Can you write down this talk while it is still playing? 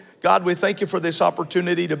God, we thank you for this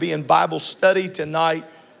opportunity to be in Bible study tonight.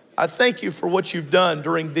 I thank you for what you've done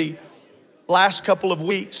during the last couple of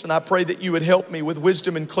weeks, and I pray that you would help me with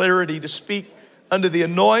wisdom and clarity to speak under the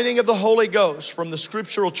anointing of the Holy Ghost from the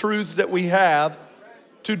scriptural truths that we have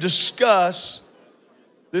to discuss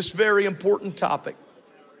this very important topic.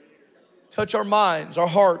 Touch our minds, our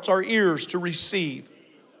hearts, our ears to receive.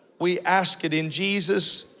 We ask it in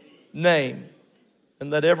Jesus' name.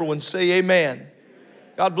 And let everyone say amen.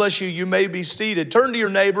 God bless you. You may be seated. Turn to your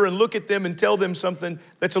neighbor and look at them and tell them something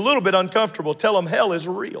that's a little bit uncomfortable. Tell them hell is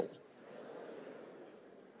real.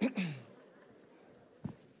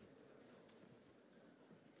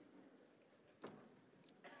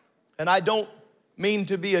 And I don't mean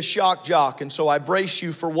to be a shock jock, and so I brace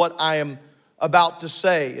you for what I am about to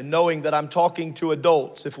say, and knowing that I'm talking to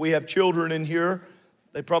adults. If we have children in here,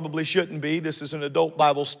 they probably shouldn't be. This is an adult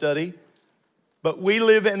Bible study. But we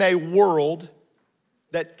live in a world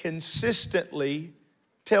that consistently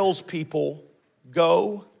tells people,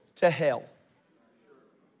 go to hell,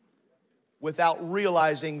 without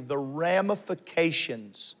realizing the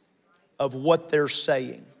ramifications of what they're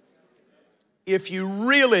saying. If you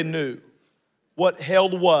really knew what hell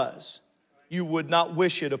was, you would not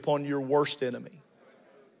wish it upon your worst enemy.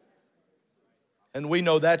 And we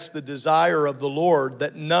know that's the desire of the Lord,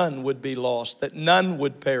 that none would be lost, that none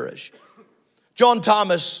would perish. John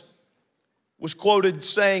Thomas was quoted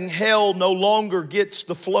saying, hell no longer gets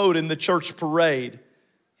the float in the church parade.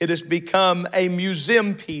 It has become a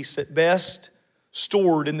museum piece at best,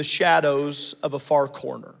 stored in the shadows of a far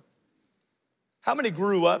corner. How many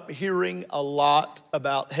grew up hearing a lot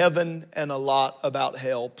about heaven and a lot about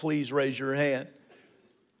hell? Please raise your hand.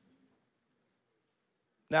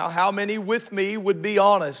 Now, how many with me would be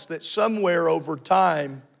honest that somewhere over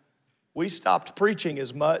time we stopped preaching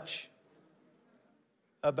as much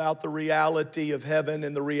about the reality of heaven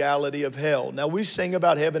and the reality of hell? Now, we sing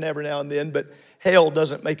about heaven every now and then, but hell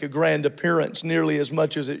doesn't make a grand appearance nearly as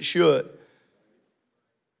much as it should.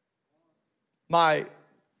 My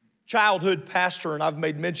childhood pastor, and I've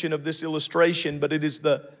made mention of this illustration, but it is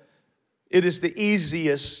the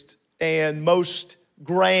easiest and most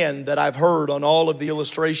grand that I've heard on all of the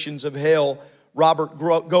illustrations of hell. Robert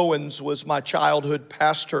Goins was my childhood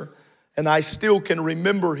pastor, and I still can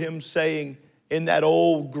remember him saying in that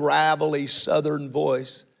old gravelly southern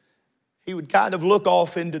voice, he would kind of look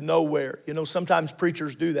off into nowhere. You know, sometimes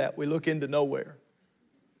preachers do that. We look into nowhere.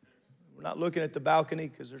 We're not looking at the balcony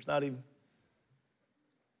because there's not even...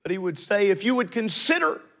 But he would say, if you would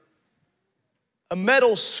consider a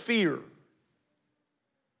metal sphere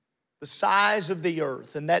the size of the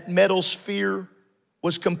earth, and that metal sphere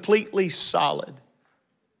was completely solid.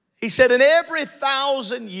 He said, in every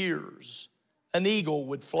 1,000 years, an eagle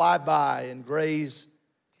would fly by and graze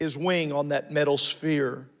his wing on that metal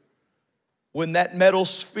sphere. When that metal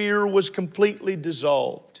sphere was completely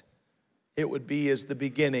dissolved, it would be as the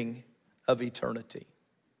beginning of eternity.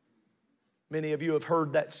 Many of you have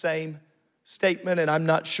heard that same statement, and I'm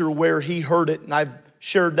not sure where he heard it, and I've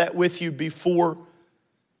shared that with you before,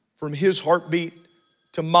 from his heartbeat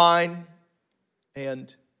to mine.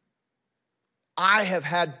 And I have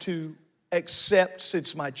had to accept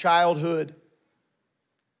since my childhood,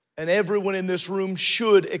 and everyone in this room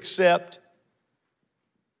should accept,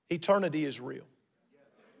 eternity is real.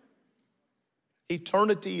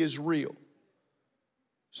 Eternity is real.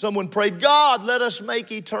 Someone prayed, God, let us make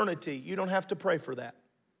eternity. You don't have to pray for that.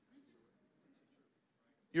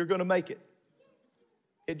 You're going to make it.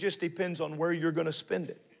 It just depends on where you're going to spend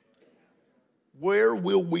it. Where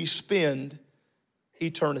will we spend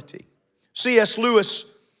eternity? C.S.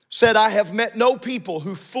 Lewis said, I have met no people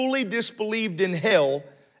who fully disbelieved in hell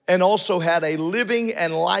and also had a living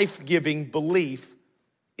and life-giving belief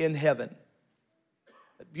in heaven.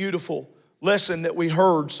 That beautiful lesson that we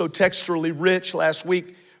heard, so textually rich last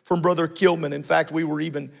week from Brother Kilman. In fact, we were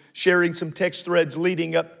even sharing some text threads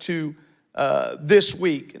leading up to this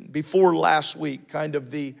week and before last week, kind of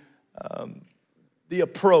the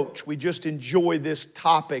approach. We just enjoy this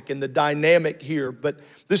topic and the dynamic here. But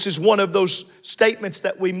this is one of those statements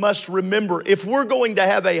that we must remember. If we're going to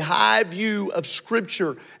have a high view of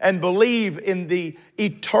Scripture and believe in the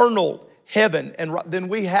eternal heaven, and then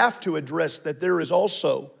we have to address that there is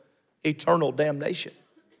also eternal damnation.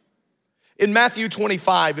 In Matthew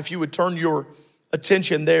 25, if you would turn your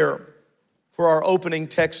attention there for our opening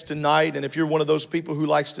text tonight, and if you're one of those people who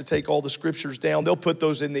likes to take all the scriptures down, they'll put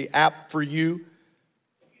those in the app for you.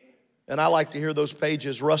 And I like to hear those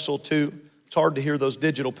pages, Russell, too. It's hard to hear those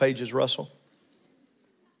digital pages, Russell.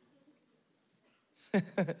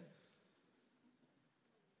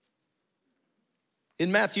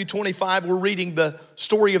 In Matthew 25, we're reading the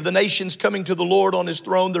story of the nations coming to the Lord on his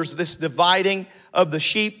throne. There's this dividing of the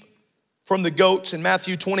sheep from the goats. In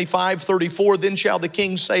Matthew 25:34, then shall the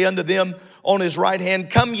king say unto them on his right hand,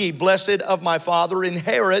 come ye, blessed of my Father,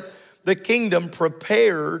 inherit the kingdom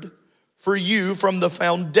prepared for you from the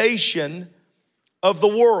foundation of the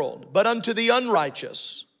world. But unto the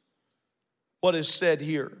unrighteous, what is said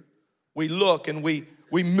here? We look and we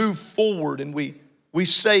move forward and we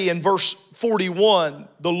say in verse 41,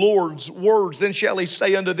 the Lord's words, then shall he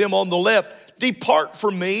say unto them on the left, depart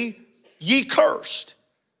from me, ye cursed,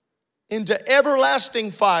 into everlasting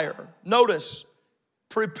fire. Notice,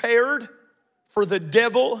 prepared for the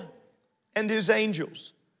devil and his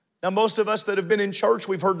angels. Now, most of us that have been in church,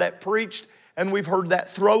 we've heard that preached and we've heard that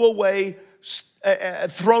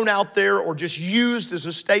thrown out there or just used as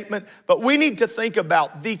a statement. But we need to think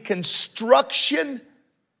about the construction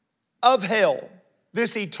of hell,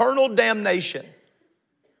 this eternal damnation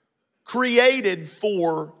created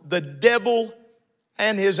for the devil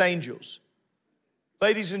and his angels.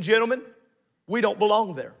 Ladies and gentlemen, we don't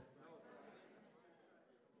belong there.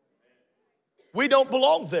 We don't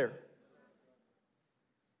belong there.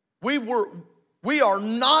 We are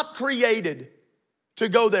not created to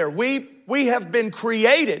go there. We have been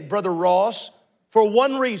created, Brother Ross, for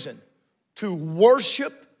one reason, to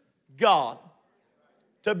worship God,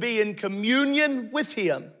 to be in communion with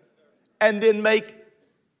him, and then make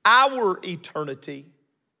our eternity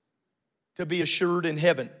to be assured in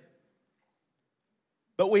heaven.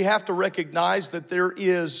 But we have to recognize that there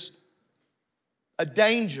is a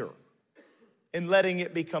danger in letting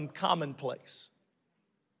it become commonplace.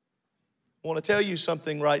 I want to tell you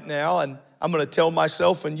something right now, and I'm going to tell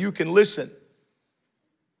myself, and you can listen.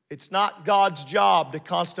 It's not God's job to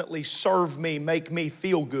constantly serve me, make me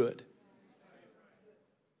feel good.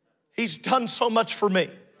 He's done so much for me.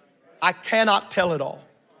 I cannot tell it all.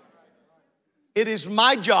 It is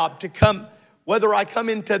my job to come, whether I come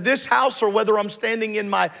into this house or whether I'm standing in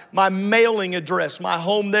my mailing address, my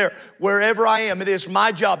home there, wherever I am, it is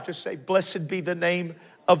my job to say, blessed be the name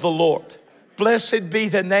of the Lord. Blessed be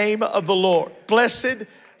the name of the Lord. Blessed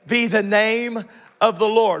be the name of the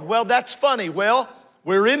Lord. Well, that's funny. Well,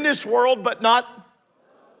 we're in this world, but not.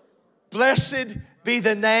 Blessed be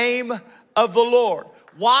the name of the Lord.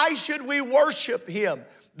 Why should we worship him?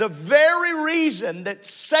 The very reason that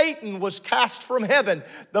Satan was cast from heaven,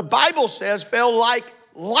 the Bible says, fell like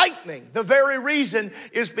lightning. The very reason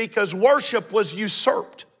is because worship was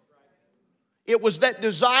usurped. It was that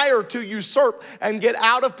desire to usurp and get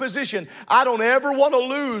out of position. I don't ever want to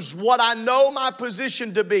lose what I know my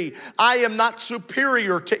position to be. I am not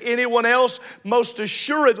superior to anyone else. Most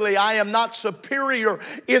assuredly, I am not superior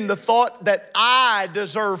in the thought that I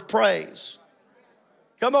deserve praise.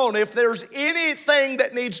 Come on, if there's anything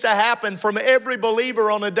that needs to happen from every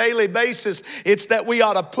believer on a daily basis, it's that we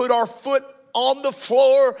ought to put our foot on the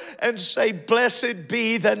floor and say, blessed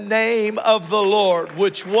be the name of the Lord,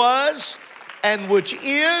 which was and which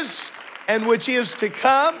is to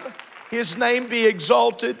come. His name be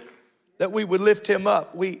exalted, that we would lift him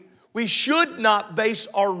up. We should not base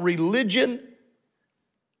our religion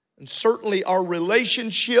and certainly our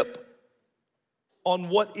relationship on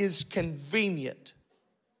what is convenient.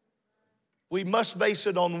 We must base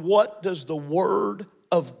it on what does the Word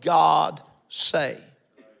of God say.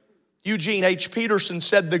 Eugene H. Peterson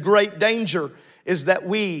said the great danger is that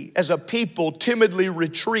we as a people timidly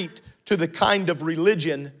retreat to the kind of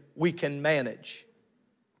religion we can manage.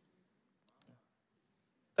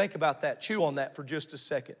 Think about that. Chew on that for just a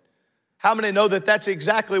second. How many know that that's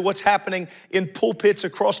exactly what's happening in pulpits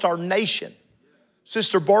across our nation?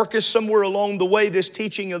 Sister Barkus, somewhere along the way, this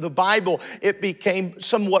teaching of the Bible, it became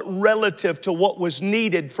somewhat relative to what was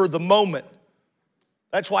needed for the moment.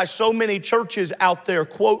 That's why so many churches out there,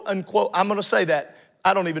 quote unquote, I'm going to say that.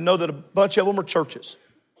 I don't even know that a bunch of them are churches.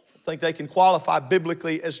 I think they can qualify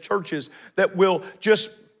biblically as churches that will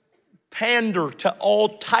just pander to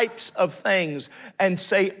all types of things and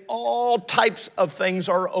say all types of things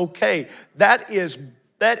are okay. That is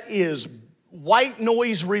white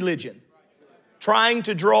noise religion, trying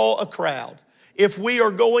to draw a crowd. If we are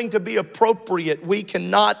going to be appropriate, we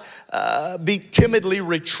cannot be timidly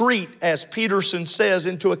retreat, as Peterson says,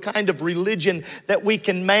 into a kind of religion that we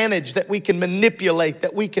can manage, that we can manipulate,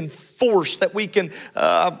 that we can force, that we can.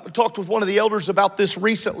 Talked with one of the elders about this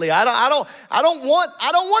recently. I don't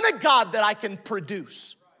want a God that I can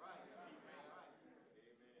produce.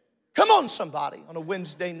 Come on, somebody, on a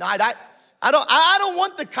Wednesday night. I don't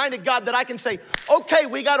want the kind of God that I can say, okay,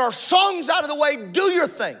 we got our songs out of the way, do your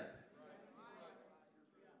thing.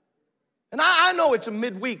 And I know it's a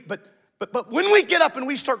midweek, but when we get up and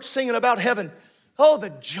we start singing about heaven, Oh, the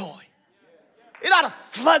joy. It ought to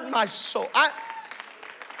flood my soul.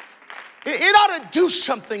 It ought to do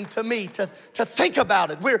something to me to think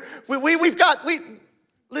about it.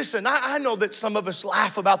 Listen, I know that some of us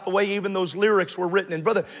laugh about the way even those lyrics were written, and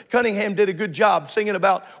Brother Cunningham did a good job singing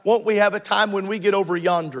about, won't we have a time when we get over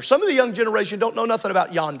yonder? Some of the young generation don't know nothing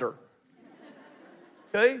about yonder.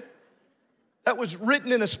 Okay? That was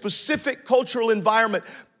written in a specific cultural environment.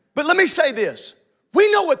 But let me say this. We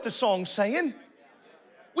know what the song's saying.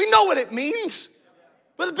 We know what it means.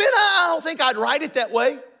 But Ben, I don't think I'd write it that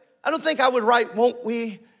way. I don't think I would write, won't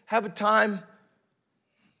we have a time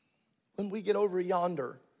when we get over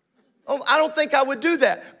yonder? Oh, I don't think I would do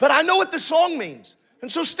that. But I know what the song means.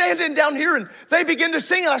 And so standing down here and they begin to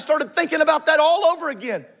sing, and I started thinking about that all over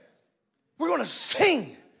again. We're going to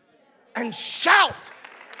sing and shout.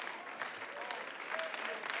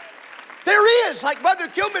 There is, like Brother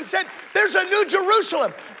Kilman said, there's a new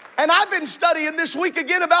Jerusalem. And I've been studying this week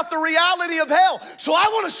again about the reality of hell. So I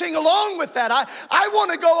want to sing along with that. I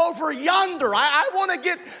want to go over yonder. I want to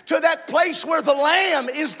get to that place where the Lamb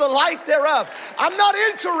is the light thereof. I'm not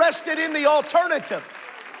interested in the alternative.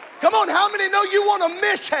 Come on, how many know you want to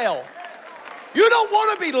miss hell? You don't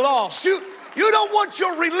want to be lost. You don't want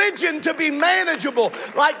your religion to be manageable,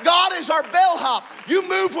 like God is our bellhop. You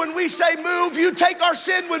move when we say move. You take our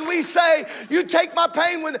sin when we say, you take my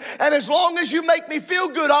pain and as long as you make me feel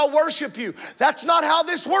good, I'll worship you. That's not how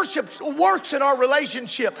this worship works in our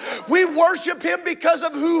relationship. We worship him because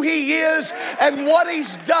of who he is and what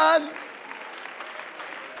he's done.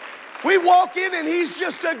 We walk in and he's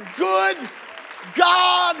just a good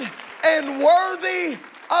God and worthy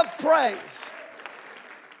of praise.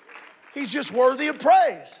 He's just worthy of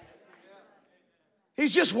praise.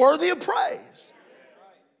 He's just worthy of praise.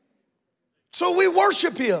 So we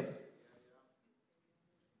worship him.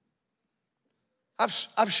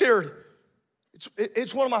 I've shared,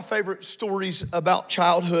 it's one of my favorite stories about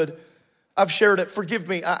childhood. I've shared it. Forgive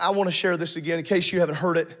me, I want to share this again in case you haven't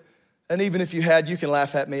heard it. And even if you had, you can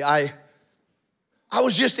laugh at me. I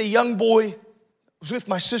was just a young boy. I was with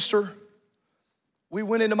my sister. We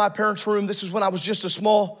went into my parents' room. This is when I was just a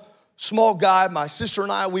small guy. My sister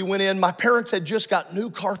and I, we went in. My parents had just got new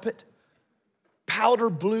carpet, powder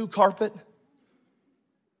blue carpet.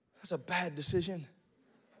 That's a bad decision.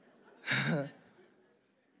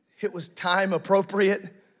 It was time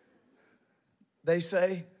appropriate, they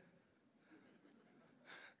say.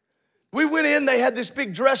 We went in, they had this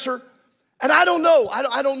big dresser, and I don't know.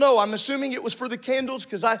 I'm assuming it was for the candles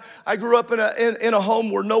because I grew up in a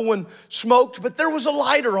home where no one smoked, but there was a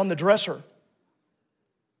lighter on the dresser.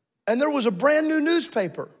 And there was a brand new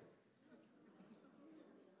newspaper.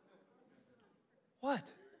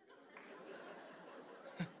 What?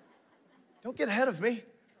 Don't get ahead of me.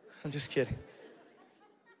 I'm just kidding.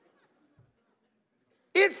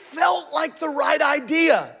 It felt like the right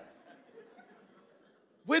idea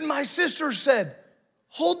when my sister said,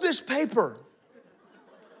 hold this paper.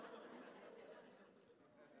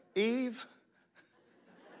 Eve.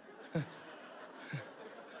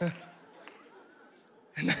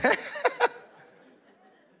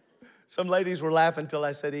 Some ladies were laughing until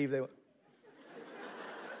I said Eve. They went.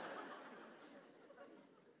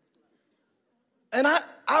 And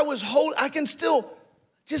I can still,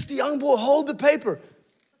 just a young boy, hold the paper.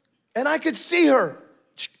 And I could see her.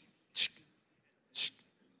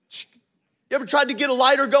 You ever tried to get a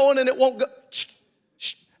lighter going and it won't go?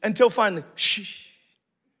 Until finally,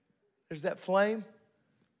 there's that flame.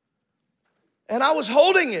 And I was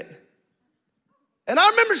holding it. And I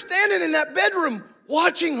remember standing in that bedroom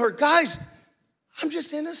watching her. Guys, I'm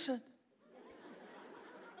just innocent.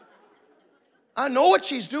 I know what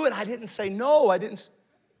she's doing. I didn't say no.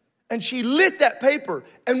 And she lit that paper.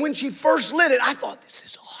 And when she first lit it, I thought, this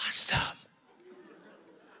is awesome.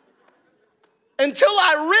 Until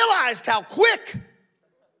I realized how quick,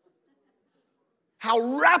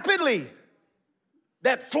 how rapidly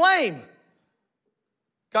that flame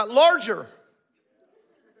got larger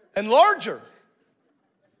and larger.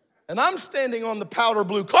 And I'm standing on the powder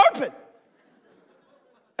blue carpet.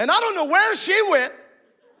 And I don't know where she went.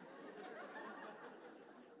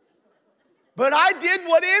 But I did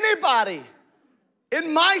what anybody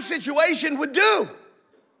in my situation would do.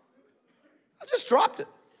 I just dropped it.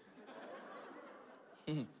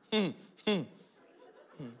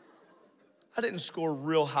 I didn't score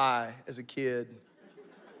real high as a kid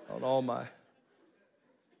on all my.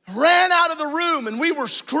 Ran out of the room and we were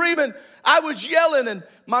screaming. I was yelling and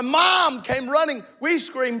my mom came running. We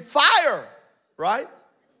screamed, fire, right?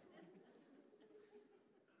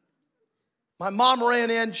 My mom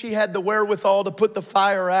ran in. She had the wherewithal to put the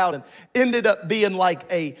fire out and ended up being like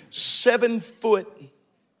a 7-foot.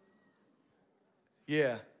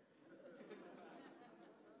 Yeah.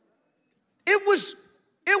 It was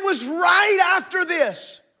right after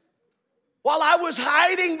this, while I was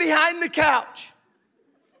hiding behind the couch,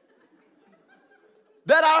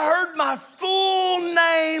 that I heard my full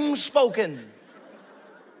name spoken.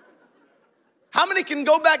 How many can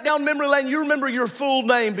go back down memory lane? You remember your full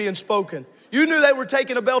name being spoken. You knew they were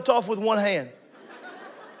taking a belt off with one hand.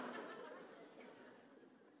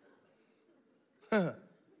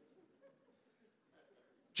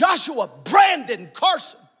 Joshua Brandon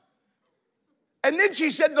Carson. And then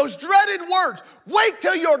she said those dreaded words, wait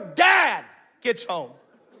till your dad gets home.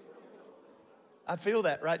 I feel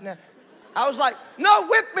that right now. I was like, no,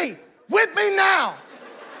 whip me now.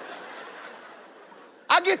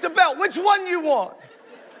 I get the belt, which one you want?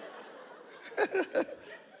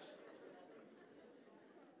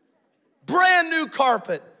 Brand new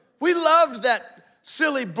carpet. We loved that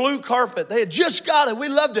silly blue carpet. They had just got it. We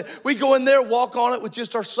loved it. We'd go in there, walk on it with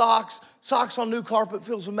just our socks. Socks on new carpet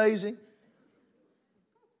feels amazing.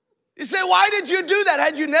 You say, why did you do that?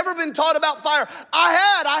 Had you never been taught about fire?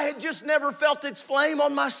 I had just never felt its flame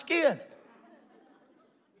on my skin.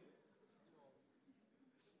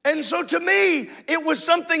 And so to me, it was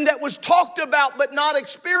something that was talked about but not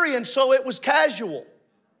experienced, so it was casual.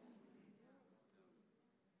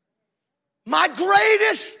 My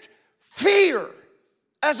greatest fear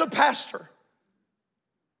as a pastor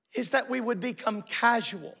is that we would become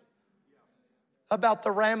casual about the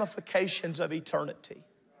ramifications of eternity.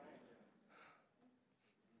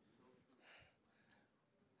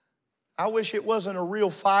 I wish it wasn't a real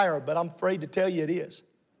fire, but I'm afraid to tell you it is.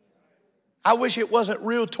 I wish it wasn't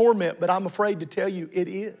real torment, but I'm afraid to tell you it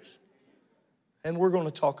is. And we're going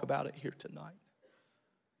to talk about it here tonight.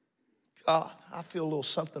 God, I feel a little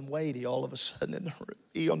something weighty all of a sudden in the room.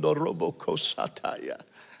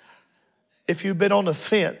 If you've been on the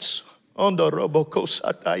fence,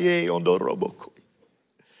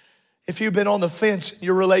 if you've been on the fence in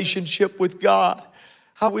your relationship with God,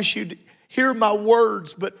 I wish you'd hear my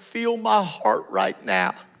words, but feel my heart right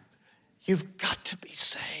now. You've got to be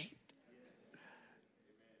saved.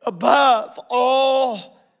 Above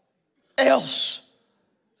all else,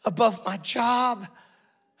 above my job,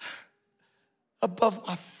 above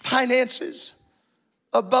my finances,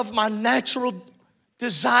 above my natural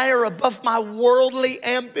desire, above my worldly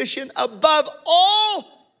ambition, above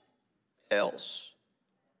all else,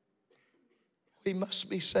 we must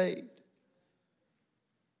be saved.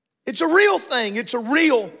 It's a real thing. It's a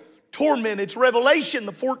real torment. It's Revelation,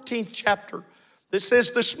 the 14th chapter, that says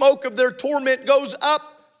the smoke of their torment goes up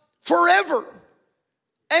forever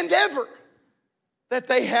and ever, that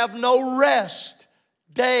they have no rest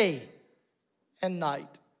day and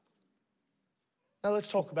night. Now let's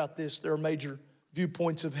talk about this. There are major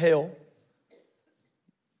viewpoints of hell,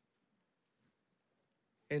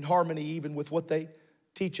 in harmony even with what they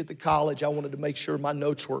teach at the college. I wanted to make sure my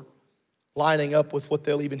notes were lining up with what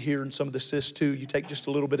they'll even hear in some of the SIS too. You take just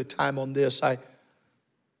a little bit of time on this.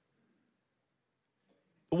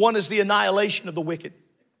 One is the annihilation of the wicked,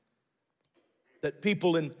 that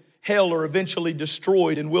people in hell are eventually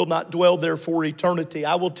destroyed and will not dwell there for eternity.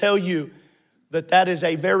 I will tell you that that is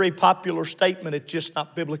a very popular statement. It's just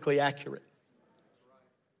not biblically accurate.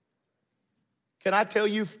 Can I tell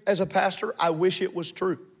you as a pastor, I wish it was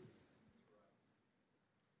true.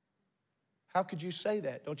 How could you say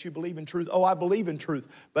that? Don't you believe in truth? Oh, I believe in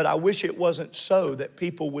truth, but I wish it wasn't so, that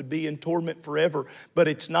people would be in torment forever. But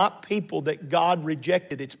it's not people that God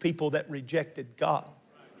rejected, it's people that rejected God.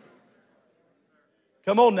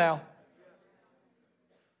 Come on now.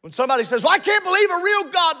 When somebody says, well, I can't believe a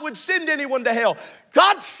real God would send anyone to hell.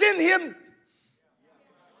 God sent him.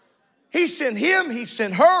 He sent him, he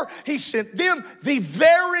sent her, he sent them. The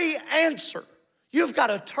very answer. You've got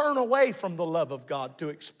to turn away from the love of God to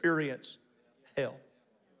experience hell.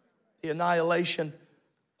 The annihilation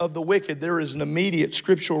of the wicked. There is an immediate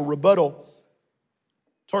scriptural rebuttal.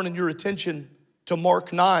 Turning your attention to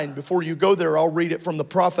Mark 9. Before you go there, I'll read it from the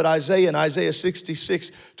prophet Isaiah in Isaiah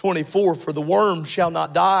 66:24. For the worm shall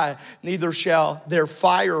not die, neither shall their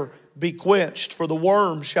fire be quenched. For the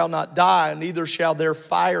worm shall not die, neither shall their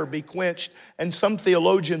fire be quenched. And some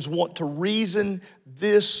theologians want to reason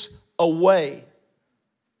this away,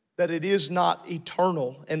 that it is not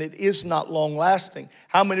eternal and it is not long lasting.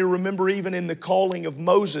 How many remember even in the calling of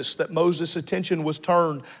Moses that Moses' attention was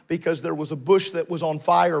turned because there was a bush that was on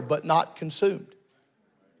fire but not consumed?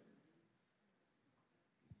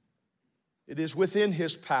 It is within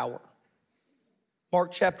his power.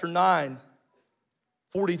 Mark chapter 9,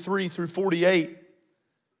 43 through 48.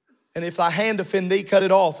 And if thy hand offend thee, cut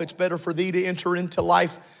it off. It's better for thee to enter into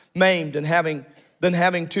life maimed than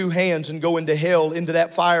having two hands and go into hell, into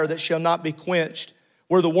that fire that shall not be quenched,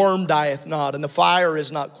 where the worm dieth not and the fire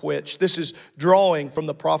is not quenched. This is drawing from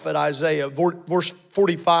the prophet Isaiah. Verse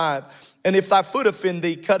 45. And if thy foot offend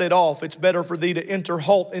thee, cut it off. It's better for thee to enter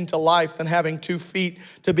halt into life than having 2 feet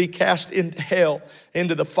to be cast into hell,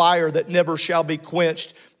 into the fire that never shall be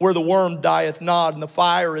quenched, where the worm dieth not and the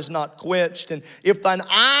fire is not quenched. And if thine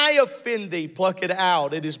eye offend thee, pluck it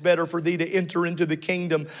out. It is better for thee to enter into the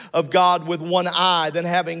kingdom of God with 1 eye than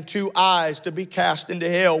having 2 eyes to be cast into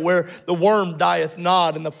hell, where the worm dieth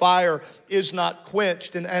not and the fire is not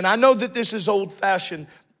quenched. And I know that this is old-fashioned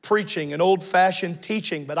preaching and old-fashioned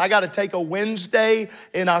teaching, but I got to take a Wednesday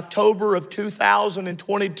in October of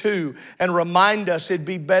 2022 and remind us it'd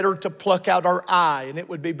be better to pluck out our eye, and it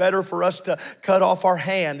would be better for us to cut off our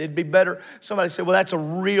hand. It'd be better. Somebody said, well, that's a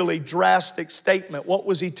really drastic statement. What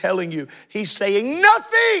was he telling you? He's saying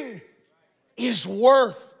nothing is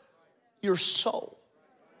worth your soul.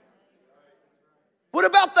 What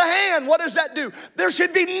about the hand? What does that do? There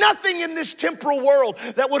should be nothing in this temporal world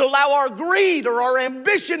that would allow our greed or our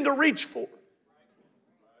ambition to reach for.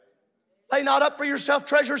 Lay not up for yourself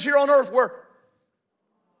treasures here on earth where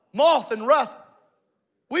moth and rust.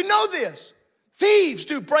 We know this. Thieves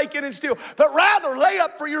do break in and steal, but rather lay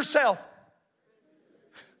up for yourself.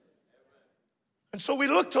 And so we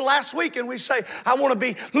look to last week and we say, I want to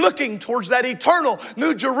be looking towards that eternal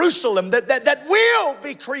New Jerusalem that will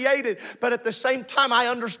be created. But at the same time, I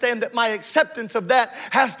understand that my acceptance of that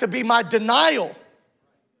has to be my denial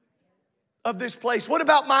of this place. What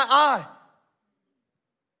about my eye?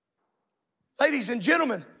 Ladies and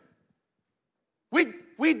gentlemen,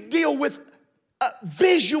 we deal with a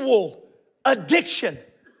visual addiction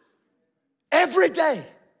every day.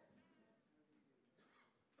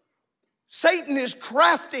 Satan is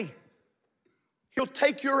crafty. He'll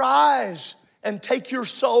take your eyes and take your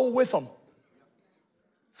soul with him.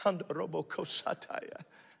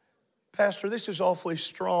 Pastor, this is awfully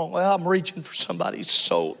strong. Well, I'm reaching for somebody's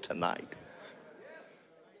soul tonight.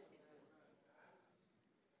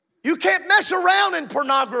 You can't mess around in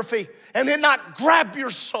pornography and then not grab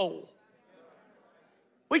your soul.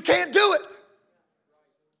 We can't do it.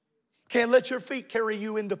 Can't let your feet carry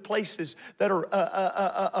you into places that are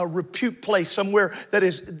a repute place, somewhere that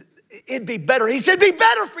is, it'd be better. He said, it'd be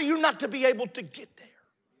better for you not to be able to get there.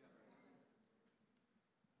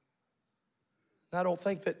 And I don't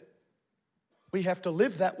think that we have to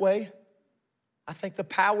live that way. I think the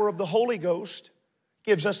power of the Holy Ghost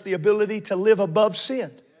gives us the ability to live above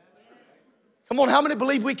sin. Come on, how many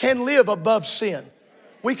believe we can live above sin?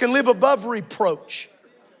 We can live above reproach.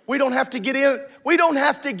 We don't have to get in. We don't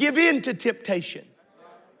have to give in to temptation.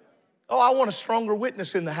 Oh, I want a stronger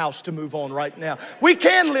witness in the house to move on right now. We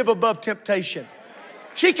can live above temptation.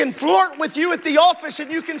 She can flirt with you at the office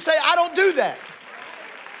and you can say, I don't do that.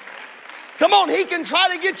 Come on, he can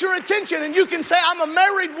try to get your attention and you can say, I'm a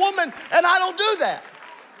married woman and I don't do that.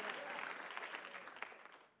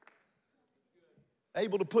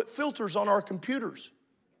 Able to put filters on our computers.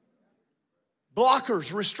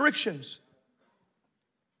 Blockers, restrictions.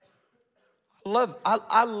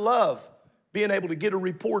 I love being able to get a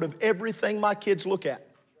report of everything my kids look at.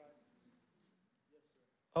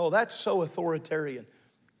 Oh, that's so authoritarian.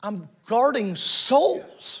 I'm guarding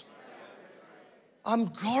souls. I'm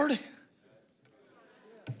guarding.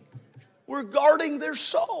 We're guarding their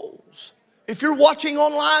souls. If you're watching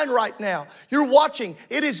online right now, you're watching.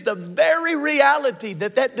 It is the very reality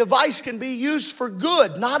that that device can be used for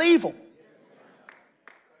good, not evil.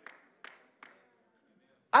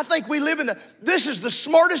 I think we live in this is the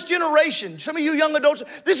smartest generation. Some of you young adults,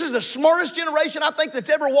 this is the smartest generation I think that's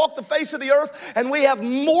ever walked the face of the earth, and we have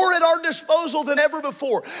more at our disposal than ever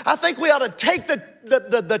before. I think we ought to take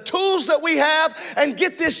the tools that we have and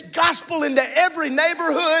get this gospel into every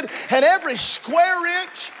neighborhood and every square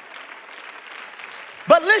inch.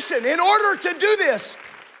 But listen, in order to do this,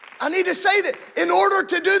 I need to say that in order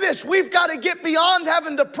to do this, we've got to get beyond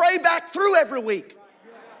having to pray back through every week.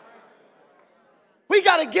 We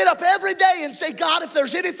got to get up every day and say, God, if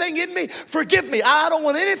there's anything in me, forgive me. I don't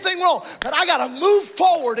want anything wrong, but I got to move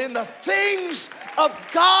forward in the things of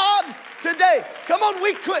God today. Come on,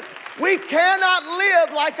 we cannot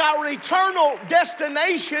live like our eternal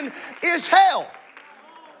destination is hell.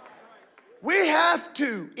 We have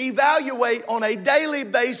to evaluate on a daily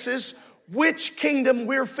basis which kingdom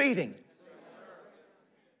we're feeding.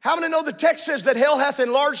 How many know the text says that hell hath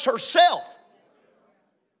enlarged herself?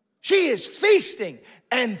 She is feasting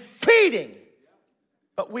and feeding.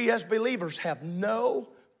 But we as believers have no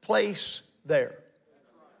place there.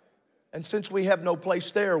 And since we have no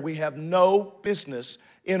place there, we have no business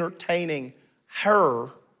entertaining her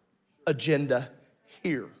agenda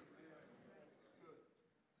here.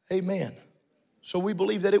 Amen. So we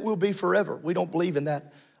believe that it will be forever. We don't believe in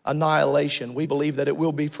that annihilation. We believe that it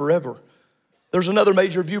will be forever. There's another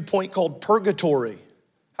major viewpoint called purgatory.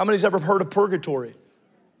 How many's ever heard of purgatory?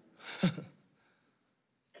 I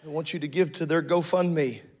want you to give to their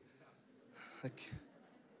GoFundMe.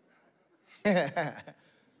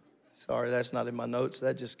 Sorry, that's not in my notes.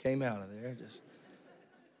 That just came out of there.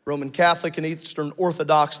 Roman Catholic and Eastern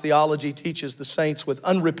Orthodox theology teaches the saints with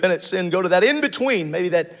unrepentant sin go to that in-between, maybe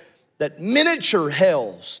that miniature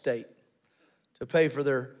hell state to pay for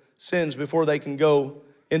their sins before they can go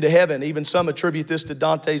into heaven. Even some attribute this to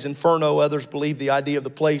Dante's Inferno. Others believe the idea of the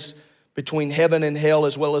place between heaven and hell,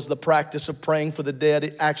 as well as the practice of praying for the dead,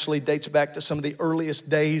 it actually dates back to some of the earliest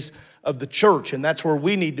days of the church. And that's where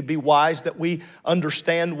we need to be wise, that we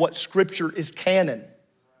understand what Scripture is canon.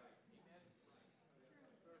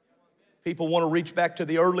 People want to reach back to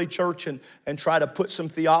the early church and try to put some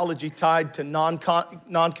theology tied to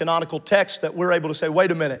non-canonical texts that we're able to say,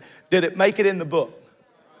 wait a minute, did it make it in the book?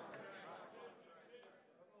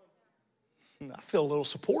 I feel a little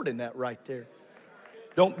support in that right there.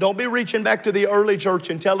 Don't be reaching back to the early church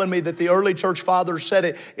and telling me that the early church fathers said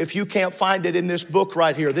it if you can't find it in this book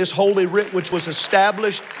right here. This holy writ which was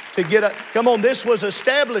established to get us, this was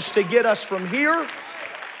established to get us from here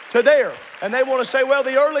to there. And they want to say, well,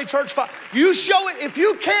 the early church fathers, you show it. If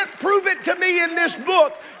you can't prove it to me in this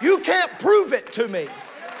book, you can't prove it to me.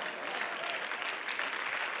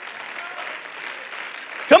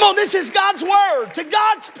 Come on, this is God's word to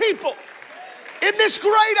God's people in this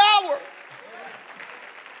great hour.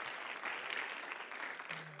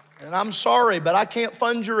 And I'm sorry, but I can't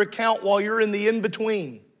fund your account while you're in the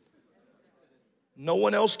in-between. No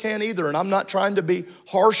one else can either, and I'm not trying to be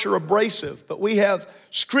harsh or abrasive, but we have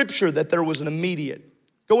Scripture that there was an immediate.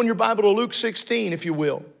 Go in your Bible to Luke 16, if you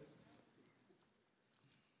will.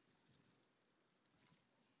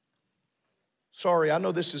 Sorry, I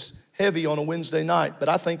know this is heavy on a Wednesday night, but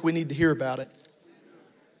I think we need to hear about it.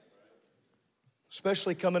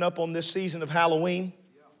 Especially coming up on this season of Halloween.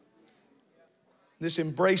 This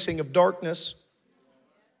embracing of darkness.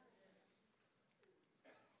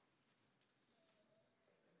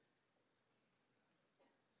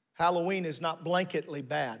 Halloween is not blanketly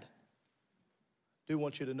bad. I do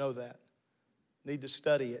want you to know that. Need to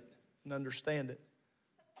study it and understand it.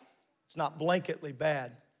 It's not blanketly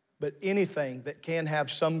bad, but anything that can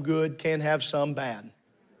have some good can have some bad.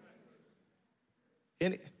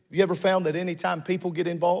 Have you ever found that anytime people get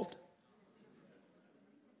involved,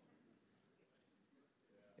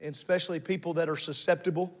 and especially people that are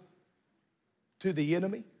susceptible to the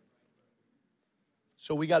enemy,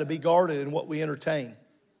 so we got to be guarded in what we entertain.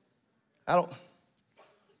 I don't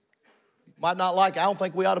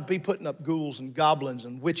think we ought to be putting up ghouls and goblins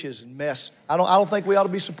and witches and mess. I don't think we ought to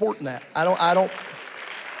be supporting that. I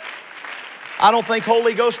don't think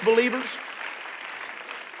Holy Ghost believers,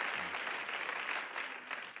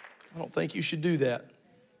 I don't think you should do that.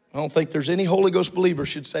 I don't think there's any Holy Ghost believer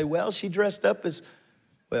should say, well, she dressed up as,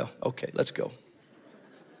 well, okay, let's go.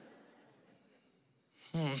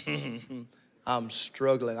 I'm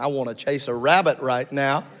struggling. I want to chase a rabbit right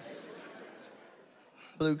now.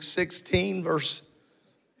 Luke 16, verse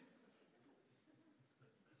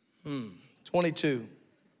 22.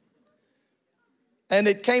 And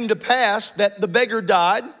it came to pass that the beggar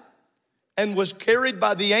died and was carried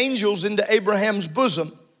by the angels into Abraham's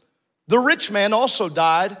bosom. The rich man also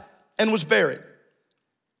died and was buried.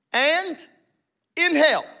 And in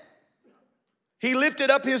hell, he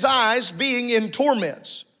lifted up his eyes, being in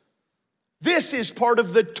torments. This is part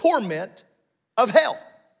of the torment of hell.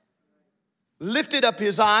 Lifted up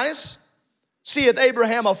his eyes, seeth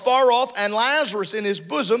Abraham afar off, and Lazarus in his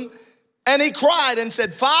bosom, and he cried and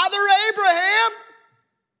said, Father Abraham,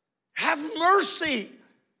 have mercy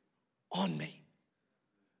on me.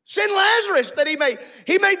 Send Lazarus that he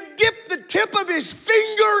may dip the tip of his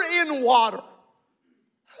finger in water.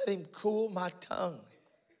 Let him cool my tongue.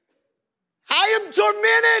 I am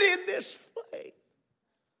tormented in this flame.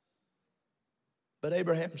 But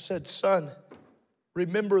Abraham said, Son,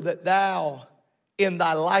 remember that thou in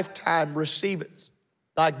thy lifetime receivest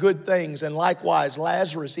thy good things, and likewise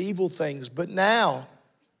Lazarus evil things. But now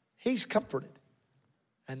he's comforted,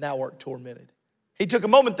 and thou art tormented. He took a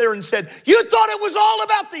moment there and said, you thought it was all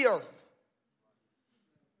about the earth.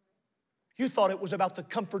 You thought it was about the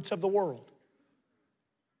comforts of the world.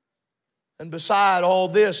 And beside all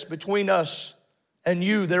this, between us and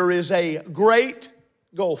you, there is a great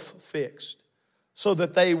gulf fixed. so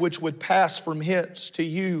that they which would pass from hence to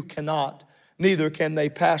you cannot, neither can they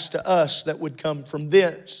pass to us that would come from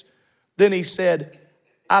thence. Then he said,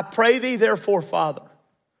 I pray thee therefore, Father,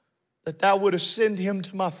 that thou wouldest send him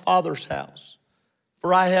to my father's house.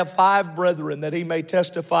 For I have 5 brethren, that he may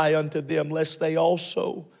testify unto them, lest they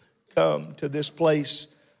also come to this place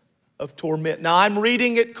of torment. Now I'm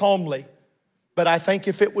reading it calmly, but I think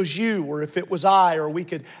if it was you or if it was I, or we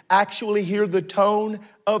could actually hear the tone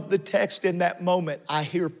of the text in that moment, I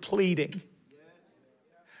hear pleading.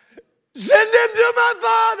 Send him to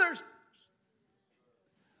my father's.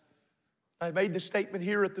 I made the statement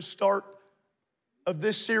here at the start of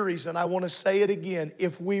this series, and I want to say it again.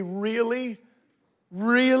 If we really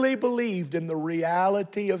believed in the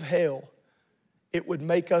reality of hell, it would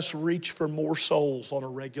make us reach for more souls on a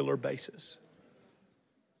regular basis.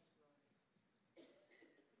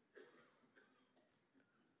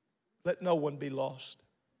 Let no one be lost,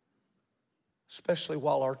 especially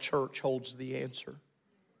while our church holds the answer.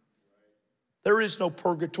 There is no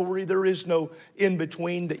purgatory. There is no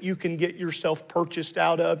in-between that you can get yourself purchased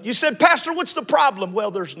out of. You said, Pastor, what's the problem? Well,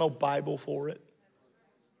 there's no Bible for it.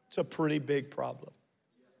 It's a pretty big problem.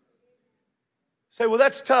 Say, well,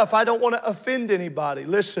 that's tough. I don't want to offend anybody.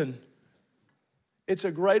 Listen, it's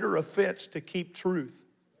a greater offense to keep truth.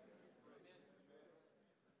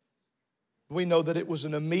 We know that it was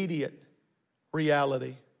an immediate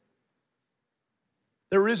reality.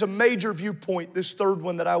 There is a major viewpoint, this third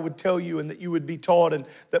one that I would tell you and that you would be taught and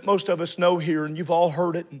that most of us know here, and you've all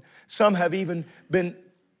heard it, and some have even been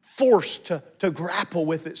forced to grapple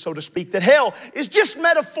with it, so to speak, that hell is just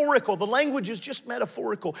metaphorical. The language is just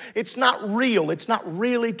metaphorical. It's not real. It's not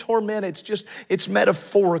really torment. It's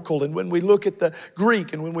metaphorical. And when we look at the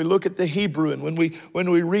Greek and when we look at the Hebrew and when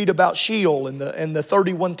we read about Sheol and the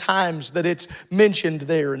 31 times that it's mentioned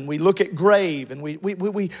there, and we look at grave and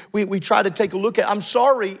we try to take a look at, I'm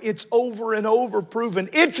sorry, it's over and over proven.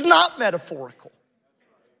 It's not metaphorical.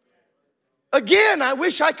 Again, I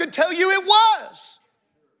wish I could tell you it was.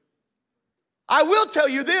 I will tell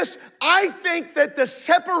you this, I think that the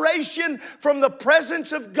separation from the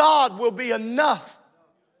presence of God will be enough.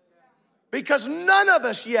 Because none of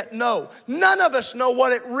us yet know. None of us know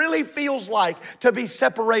what it really feels like to be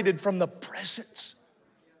separated from the presence.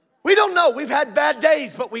 We don't know. We've had bad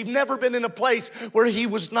days, but we've never been in a place where He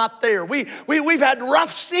was not there. We've had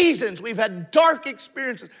rough seasons. We've had dark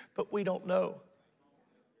experiences, but we don't know.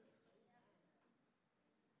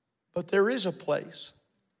 But there is a place.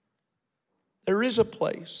 There is a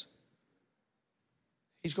place.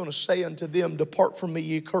 He's going to say unto them, depart from me,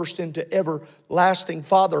 ye cursed, into everlasting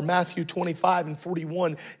Father. Matthew 25 and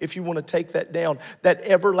 41, if you want to take that down. That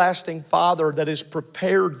everlasting Father that is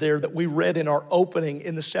prepared there that we read in our opening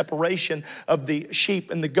in the separation of the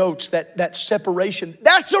sheep and the goats. That separation,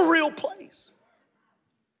 that's a real place.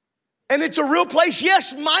 And it's a real place,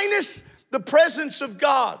 yes, minus the presence of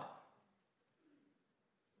God.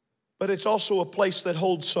 But it's also a place that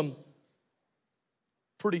holds some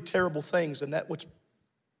pretty terrible things, and that's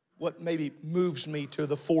what maybe moves me to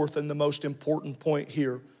the fourth and the most important point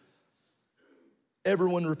here.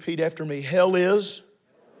 Everyone repeat after me. Hell is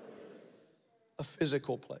a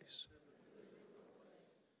physical place.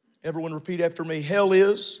 Everyone repeat after me. Hell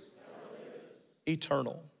is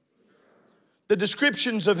eternal. The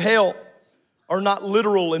descriptions of hell are not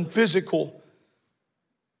literal and physical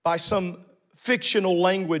by some fictional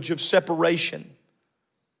language of separation.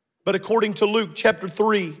 But according to Luke chapter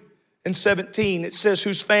 3 and 17, it says,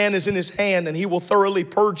 whose fan is in his hand, and he will thoroughly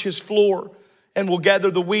purge his floor and will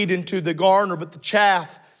gather the wheat into the garner, but the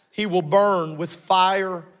chaff he will burn with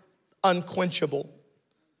fire unquenchable.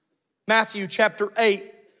 Matthew chapter 8,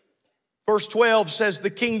 verse 12 says,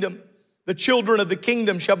 the children of the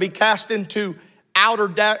kingdom shall be cast into outer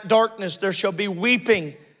darkness. There shall be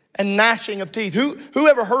weeping and gnashing of teeth. Who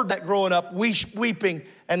ever heard that growing up? Weeping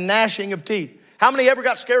and gnashing of teeth. How many ever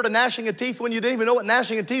got scared of gnashing of teeth when you didn't even know what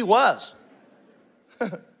gnashing of teeth was?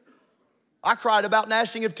 I cried about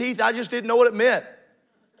gnashing of teeth. I just didn't know what it meant.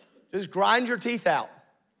 Just grind your teeth out.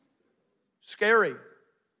 Scary.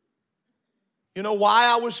 You know why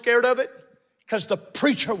I was scared of it? Because the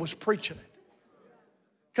preacher was preaching it.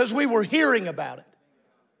 Because we were hearing about it.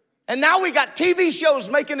 And now we got TV shows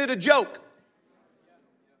making it a joke.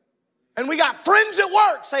 And we got friends at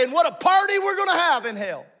work saying what a party we're going to have in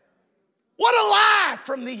hell. What a lie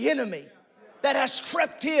from the enemy that has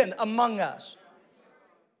crept in among us.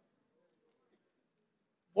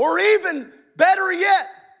 Or even better yet,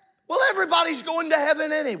 well, everybody's going to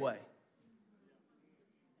heaven anyway.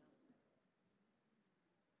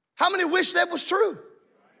 How many wish that was true?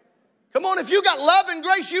 Come on, if you got love and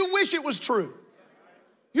grace, you wish it was true.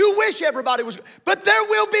 You wish everybody was, but there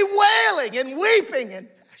will be wailing and weeping and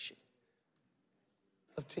gnashing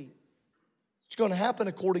of teeth. It's going to happen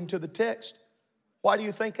according to the text. Why do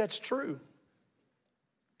you think that's true?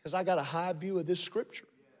 Because I got a high view of this scripture.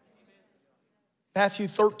 Matthew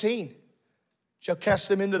 13, shall cast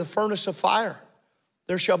them into the furnace of fire.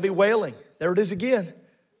 There shall be wailing. There it is again,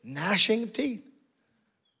 gnashing of teeth.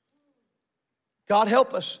 God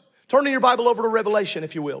help us. Turn in your Bible over to Revelation,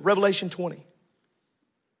 if you will. Revelation 20.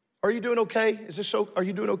 Are you doing okay? Are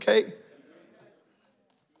you doing okay?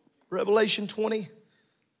 Revelation 20.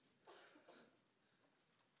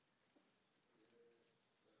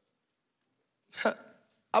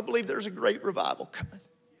 I believe there's a great revival coming.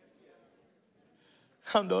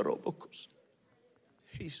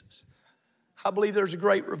 Jesus. I believe there's a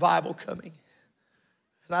great revival coming.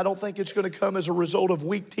 And I don't think it's going to come as a result of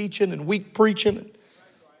weak teaching and weak preaching and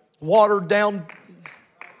watered down.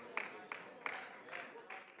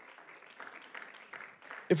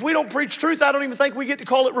 If we don't preach truth, I don't even think we get to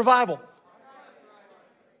call it revival.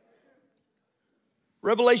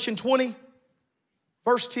 Revelation 20,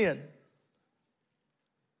 verse 10.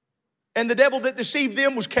 And the devil that deceived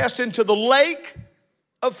them was cast into the lake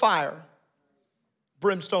of fire,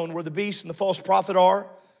 brimstone, where the beast and the false prophet are,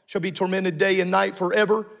 shall be tormented day and night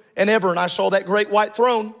forever and ever. And I saw that great white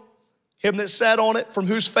throne, him that sat on it, from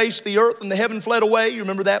whose face the earth and the heaven fled away. You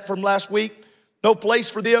remember that from last week? No place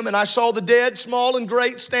for them. And I saw the dead, small and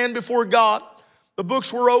great, stand before God. The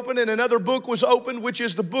books were opened, and another book was opened, which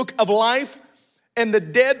is the book of life. And the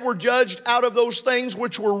dead were judged out of those things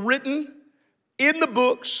which were written in the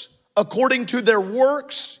books according to their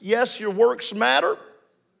works. Yes, your works matter.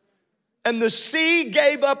 And the sea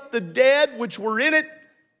gave up the dead which were in it,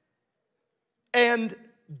 and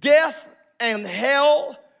death and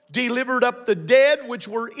hell delivered up the dead which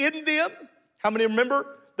were in them. How many remember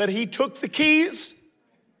that he took the keys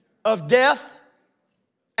of death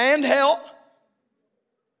and hell?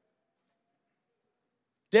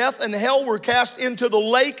 Death and hell were cast into the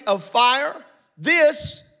lake of fire.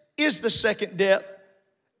 This is the second death.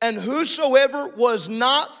 And whosoever was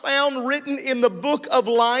not found written in the book of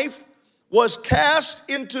life was cast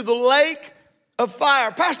into the lake of fire.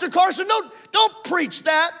 Pastor Carson, don't preach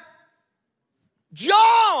that.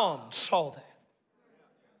 John saw that.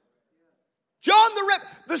 John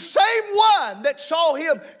the same one that saw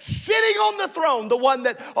him sitting on the throne, the one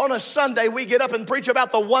that on a Sunday we get up and preach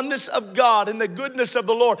about the oneness of God and the goodness of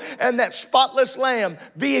the Lord and that spotless lamb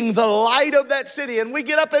being the light of that city. And we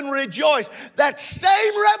get up and rejoice. That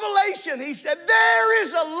same revelation, he said, there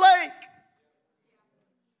is a lake.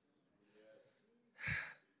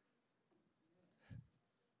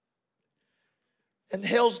 And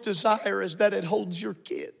hell's desire is that it holds your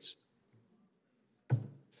kids.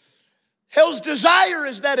 Hell's desire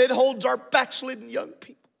is that it holds our backslidden young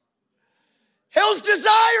people. Hell's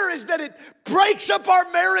desire is that it breaks up our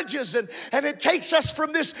marriages and it takes us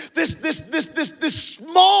from this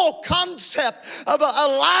small concept of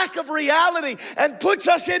a lack of reality and puts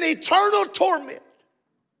us in eternal torment,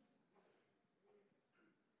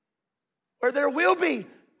 where there will be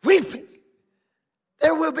weeping,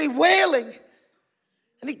 there will be wailing.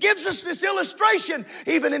 And he gives us this illustration,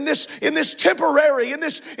 even in this temporary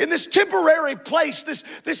place,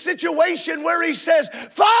 this situation where he says,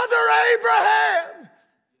 Father Abraham.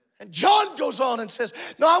 And John goes on and says,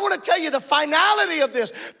 no, I want to tell you the finality of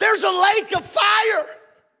this. There's a lake of fire.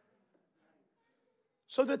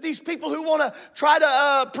 So that these people who want to try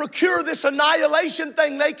to procure this annihilation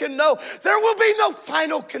thing, they can know there will be no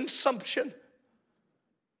final consumption.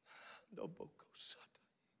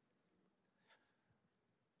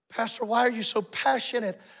 Pastor, why are you so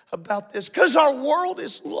passionate about this? Because our world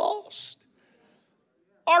is lost.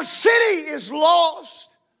 Our city is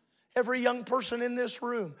lost. Every young person in this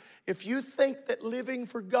room, if you think that living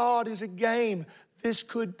for God is a game, this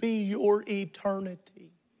could be your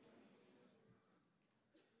eternity.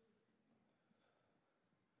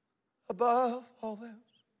 Above all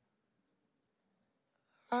else,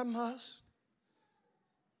 I must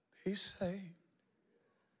be saved.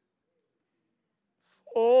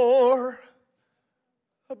 Or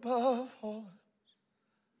above all else,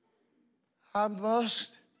 I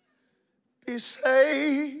must be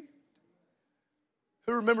saved.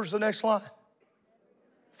 Who remembers the next line?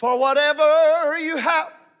 For whatever you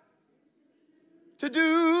have to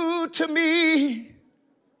do to me,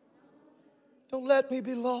 don't let me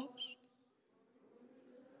be lost.